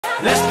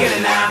Let's get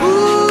it now. I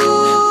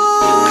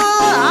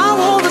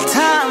want the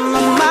time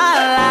of my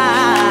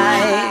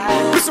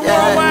life. It's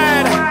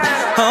worldwide.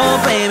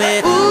 Oh, baby.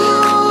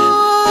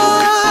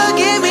 Ooh,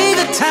 give me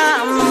the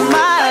time of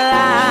my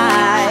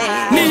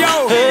life.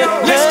 Neo,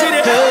 let's get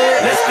it.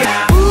 Let's get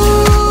it.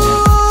 Ooh,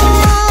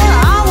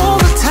 I want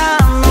the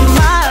time of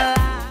my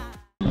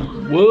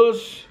life.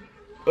 What's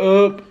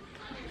up,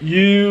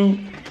 you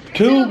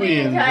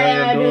Tubians? How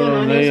y'all doing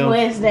on this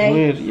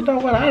Wednesday? You know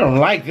what? I don't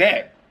like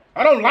that.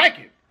 I don't like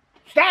it.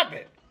 Stop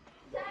it.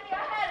 Daddy, I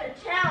had a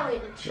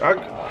challenge. I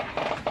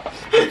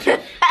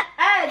I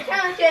had a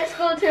challenge at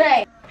school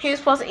today. He was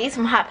supposed to eat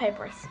some hot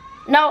peppers.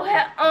 No,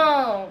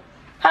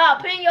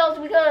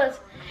 jalapenos because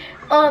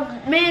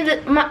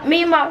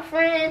me and my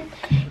friend,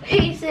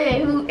 he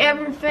said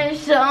whoever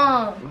finished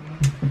the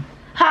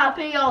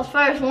jalapenos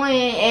first win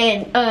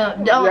and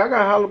Y'all got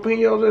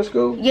jalapenos at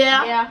school?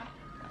 yeah.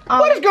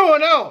 What is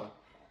going on?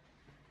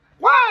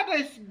 Why are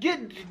they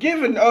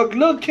giving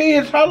little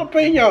kids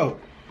jalapeno?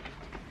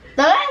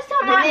 The last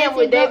time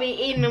they be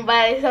eating them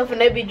by themselves and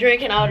they be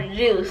drinking all the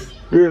juice.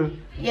 Really?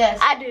 Yes,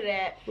 I do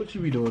that. What you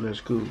be doing at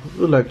school?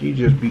 Look like you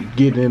just be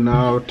getting in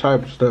all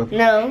type of stuff.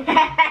 No.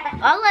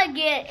 All I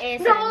get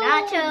is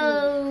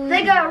nachos.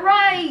 They got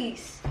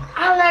rice.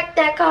 I like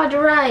that called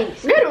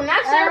rice. They do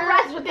not serve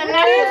rice with the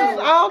nachos.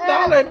 All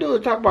they do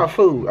is talk about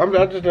food. I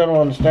just don't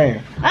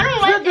understand. I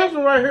don't like this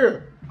one right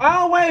here.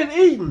 Always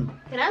eating.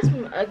 Can I have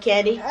some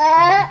candy?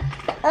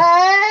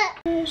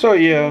 So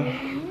yeah,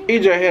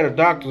 EJ had a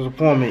doctor's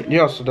appointment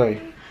yesterday,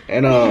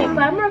 and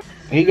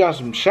he got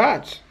some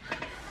shots.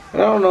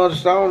 And I don't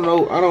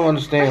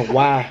understand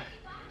why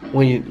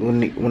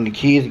when the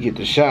kids get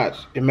the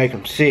shots, it make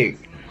them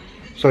sick.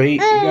 So he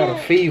got a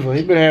fever.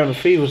 He been having a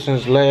fever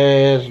since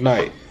last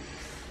night,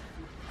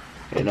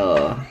 and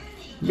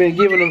been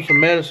giving him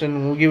some medicine.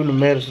 When we give him the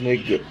medicine,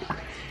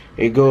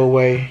 it go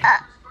away.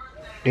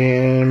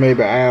 Then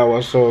maybe an hour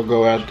or so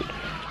go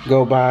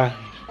by,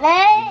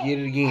 you get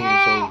it again.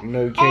 So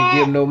you can't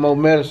give him no more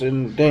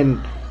medicine.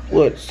 Then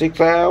what?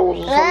 6 hours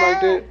or something like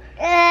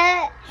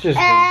that. It's just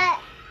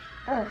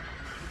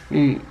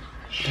he was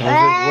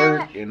at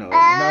work, and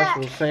Vanessa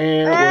was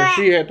saying, well,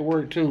 she had to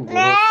work too, but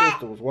her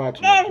sister was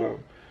watching her.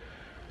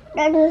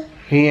 So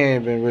he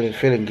ain't been really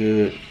feeling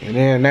good, and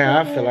then now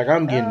I feel like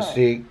I'm getting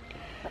sick.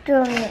 I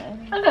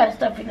got a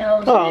stuffy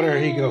nose. Oh, there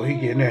he go.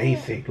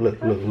 He's sick.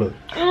 Look.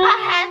 I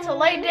had to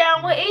lay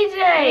down with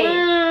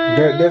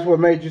EJ. That's what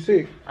made you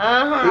sick.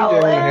 EJ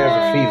only has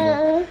a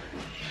fever.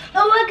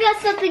 Oh, I got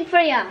something for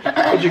you.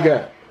 What you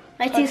got?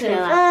 My teeth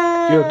fell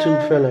out. Your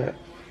tooth fell out.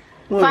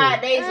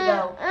 5 days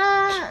ago.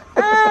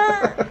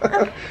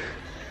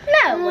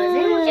 No, it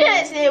wasn't.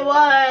 Yes, it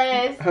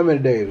was. How many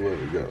days was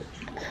it ago?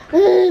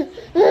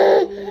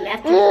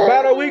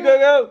 About a week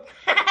ago.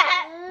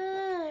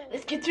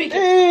 Let's get tweaking.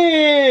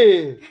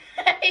 Hey.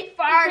 He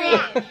farted.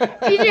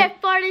 He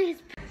just farted his.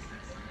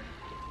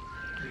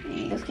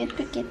 Let's get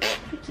tweaking.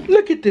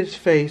 Look at this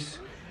face.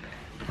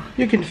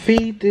 You can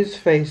feed this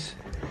face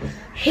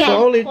for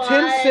only 10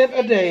 cents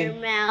a day.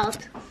 Mouth.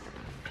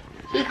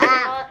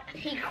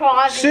 He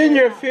crawled. Send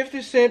your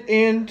 50 cents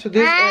in to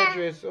this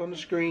address on the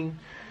screen.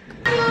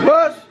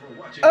 What's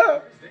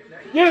up,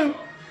 you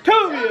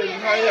Tubians?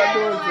 How y'all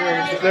doing today?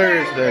 It's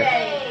Thursday.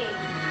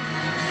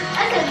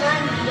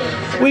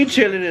 We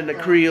chilling in the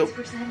crib.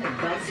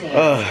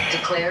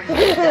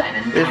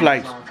 It's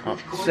like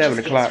 7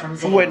 o'clock.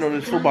 I'm waiting on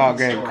this football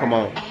game to come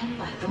on.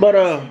 But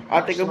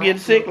I think I'm getting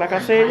sick, like I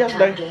said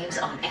yesterday.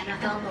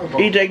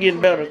 EJ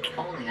getting better.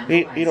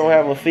 He don't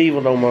have a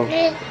fever no more.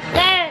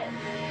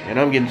 And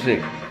I'm getting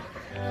sick.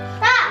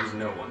 There's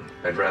no one.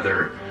 I'd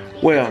rather.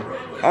 Well,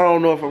 I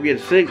don't know if I'm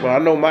getting sick, but I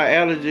know my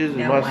allergies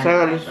and my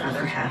sinus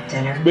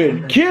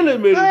been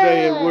killing me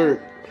today at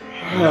work.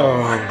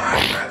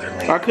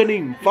 I couldn't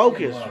even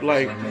focus.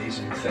 Like,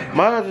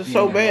 mine is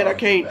so bad I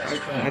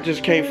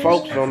just can't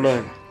focus on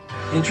nothing.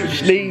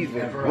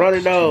 Sneezing,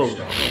 running nose,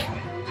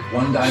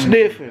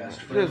 sniffing,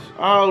 just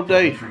all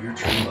day.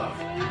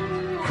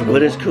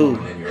 But it's cool.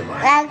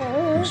 Huh?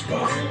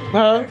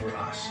 Well,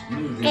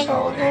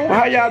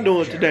 how y'all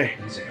doing today?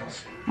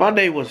 My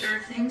day was,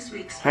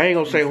 I ain't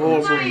gonna say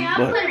horrible, but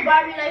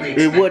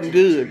it wasn't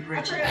good. We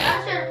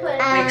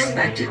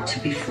expect it to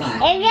be flat.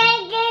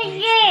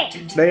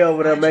 They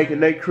over there making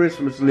their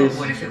Christmas list.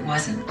 What if it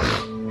wasn't?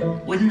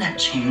 Wouldn't that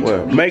change?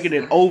 Well, making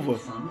it over.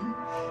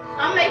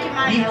 I'm making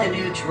mine. Meet the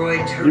new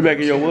droid turbo. You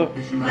making your what?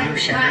 With motor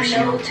shatter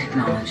shield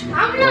technology.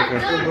 I'm not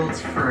done. The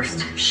world's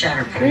first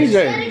shatter Who's proof.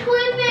 that?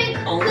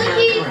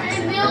 Cookies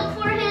and milk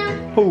for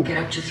him. Who? Get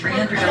up to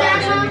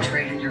 $300 when you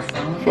trade in your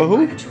phone. For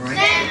who? Buy the droid.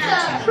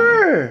 Santa.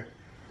 Sure.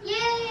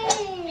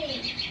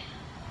 Yay!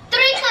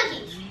 3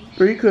 cookies.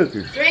 3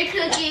 cookies. 3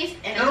 cookies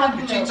and a cup of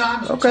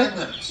milk. Okay.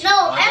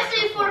 No,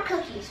 actually 4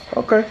 cookies.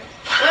 Okay.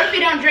 What if you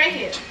don't drink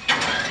it?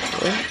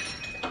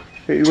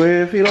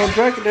 Well, if he don't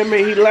drink it, that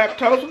means he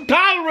lactose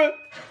intolerant.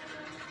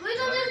 We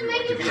gonna just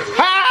make it.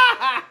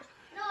 Ha!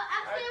 No,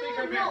 actually I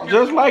want milk.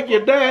 Just like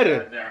your daddy.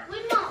 We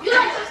don't. You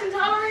lactose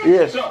intolerant?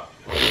 Yes. So,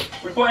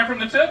 we're playing from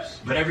the tips,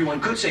 but everyone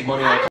could save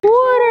money on.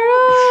 What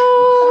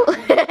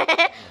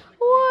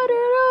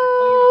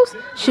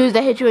Shoes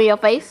that hit you in your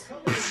face.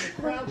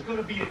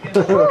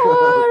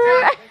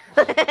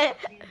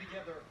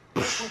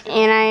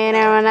 And I ain't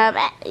run up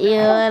at you.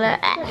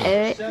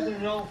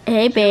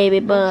 Hey,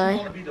 baby boy.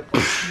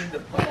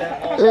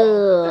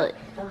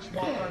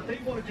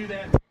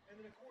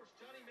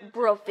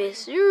 Bro,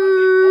 fist. I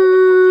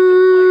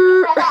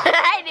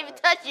didn't even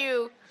touch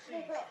you.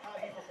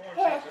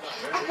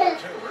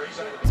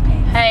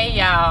 Hey,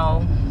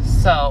 y'all.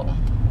 So,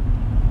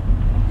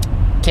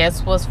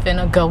 guess what's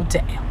finna go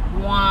down?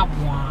 Womp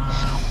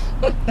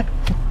womp.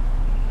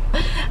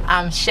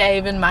 I'm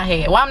shaving my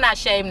head. Well, I'm not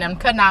shaving. I'm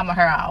cutting all my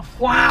hair off.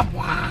 Womp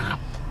womp.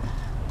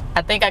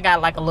 I think I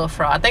got like a little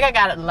fro. I think I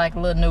got like a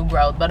little new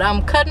growth. But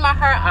I'm cutting my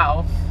hair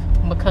off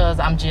because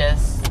I'm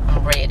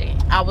ready.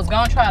 I was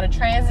gonna try to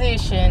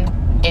transition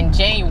in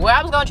January. Well,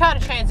 I was gonna try to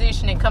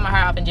transition and cut my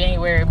hair off in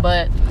January,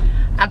 but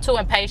I'm too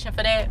impatient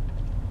for that.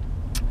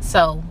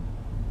 So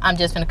I'm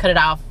just gonna cut it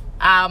off.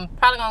 I'm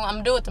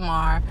gonna do it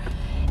tomorrow.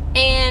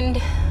 And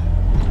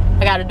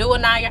I gotta do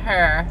Anaya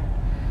hair.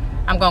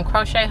 I'm gonna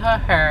crochet her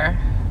hair.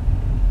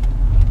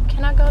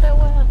 Can I go that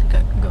way? I think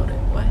I can go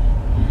that way.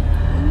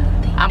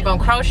 I'm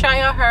gonna crochet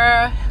her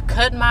hair,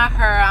 cut my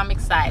hair. I'm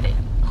excited.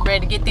 Ready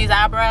to get these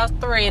eyebrows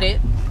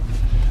threaded.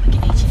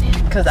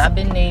 Cause I've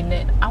been needing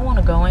it. I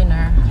wanna go in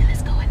there. Yeah,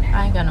 let's go in there.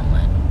 I ain't got no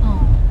money.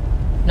 Oh,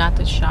 not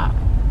the shop.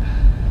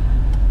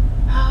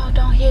 Oh,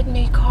 don't hit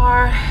me,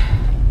 car.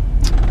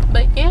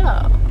 But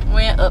yeah,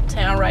 we're in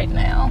Uptown right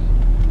now.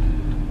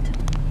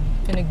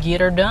 Gonna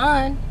get her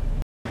done.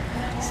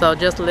 So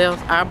just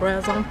left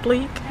eyebrows on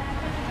fleek.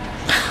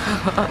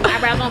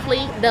 Eyebrows on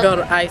fleek. Go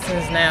to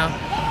Ison's now.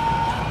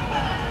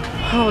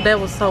 Oh, that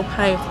was so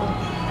painful.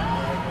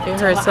 It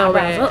hurt so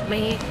bad. Up,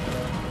 man.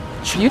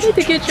 You need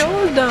to get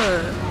yours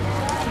done.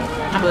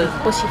 But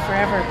bushy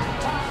forever.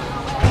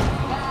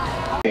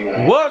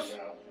 What's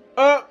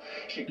up,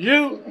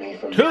 YouTubians?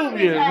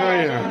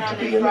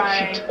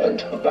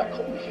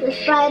 It's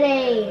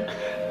Friday.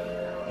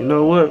 You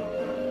know what?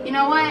 You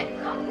know what?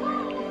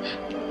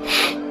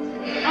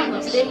 I'm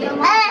gonna stay here.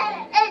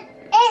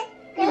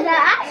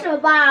 I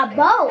should buy a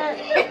boat.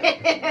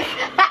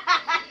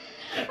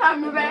 I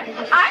remember.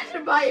 I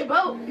should buy a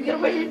boat. You gotta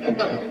push it. You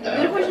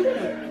gotta push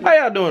it. How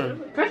y'all doing?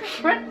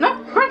 Push, no,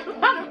 push,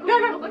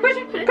 push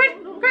it.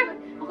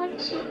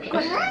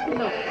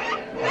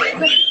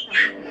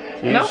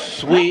 No.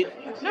 Sweet.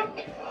 No.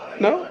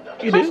 No,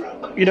 you do.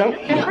 You don't.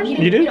 You do.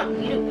 you do.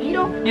 You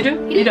don't. You do.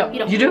 You don't.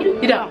 You do. You don't. You do.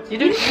 You don't. You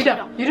do. You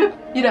don't. You do.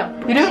 You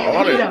don't.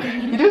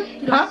 You do.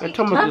 Huh? They're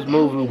talking about this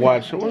movie we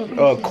watched.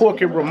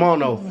 Corky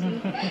Romano.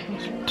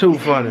 It's too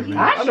funny, man.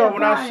 I know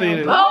when I seen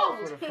it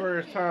for the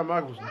first time,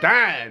 I was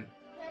dying.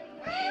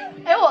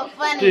 It was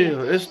funny.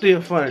 It's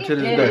still funny to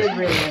this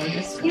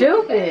day.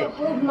 Stupid.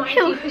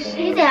 He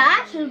said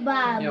I should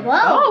buy a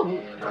boat.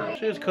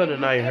 She's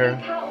cutting out your hair.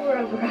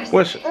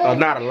 Which,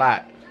 not a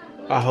lot.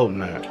 I hope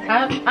not.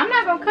 I'm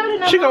not gonna cut it.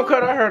 No She more. gonna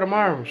cut her hair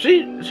tomorrow.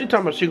 She talking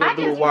about she gonna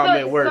do it while I'm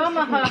at work. Some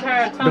of her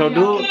hair. Don't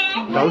do it.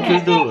 Don't you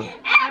do it.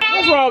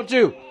 What's wrong with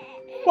you?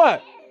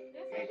 What?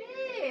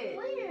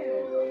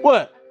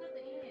 What?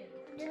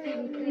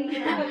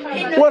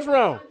 What's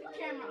wrong?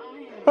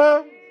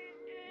 Huh?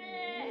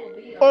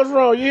 What's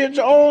wrong? You hit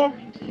your arm?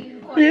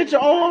 You hit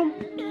your arm?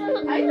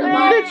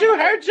 Did you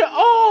hurt your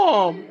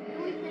arm?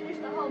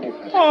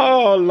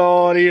 Oh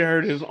Lord, he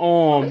hurt his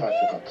arm.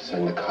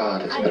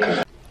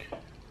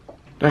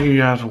 Thank you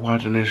guys for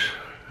watching this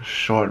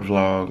short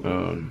vlog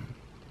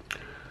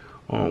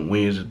on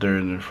Wednesday,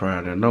 Thursday, and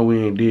Friday. I know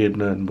we ain't did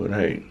nothing, but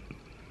hey,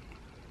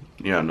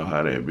 y'all know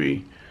how that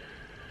be.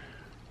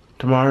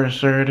 Tomorrow is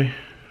Saturday.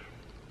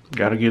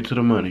 Gotta get to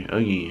the money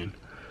again.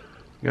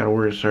 Gotta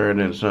work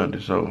Saturday and Sunday,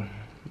 so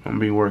I'm gonna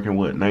be working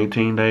what,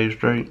 19 days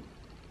straight?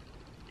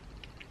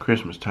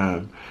 Christmas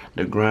time.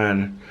 The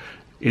grind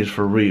is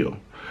for real.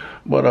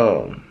 But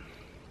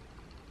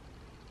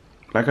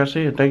like I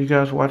said, thank you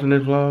guys for watching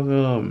this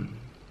vlog.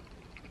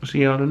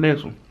 See y'all on the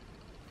next one.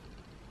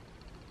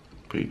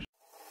 Peace.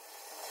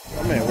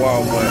 I'm at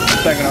Walmart. I'm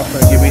thinking I'm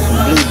gonna give me some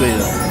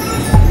bluebell.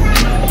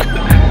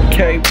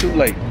 Came too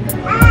late.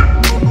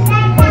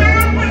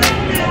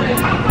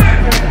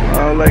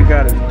 All they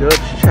got is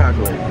Dutch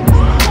chocolate.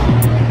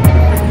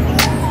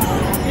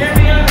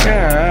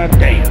 God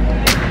damn.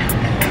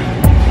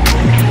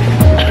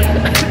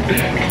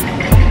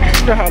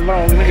 You know how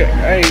long, nigga?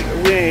 Hey,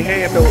 we ain't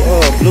had no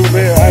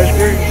bluebell ice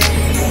cream.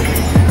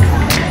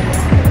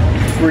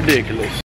 Ridiculous.